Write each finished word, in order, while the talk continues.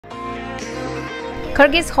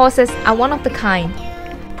Kyrgyz horses are one of the kind.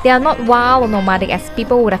 They are not wild or nomadic as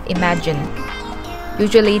people would have imagined.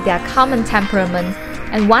 Usually they are calm in temperament,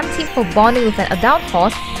 and one tip for bonding with an adult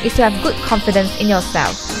horse is to have good confidence in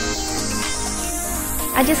yourself.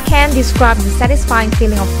 I just can't describe the satisfying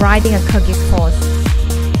feeling of riding a Kyrgyz horse.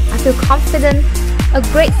 I feel confident, a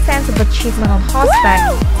great sense of achievement on horseback,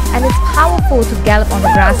 and it's powerful to gallop on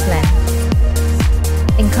the grassland.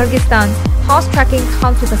 In Kyrgyzstan, horse trekking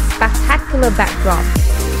comes with a spectacular backdrop.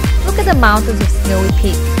 Look at the mountains with snowy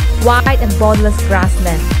peaks, wide and borderless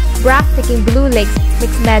grassland, breathtaking blue lakes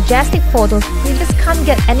makes majestic photos you just can't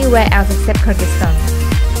get anywhere else except Kyrgyzstan.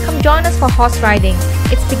 Come join us for horse riding,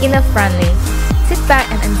 it's beginner friendly. Sit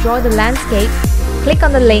back and enjoy the landscape. Click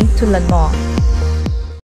on the link to learn more.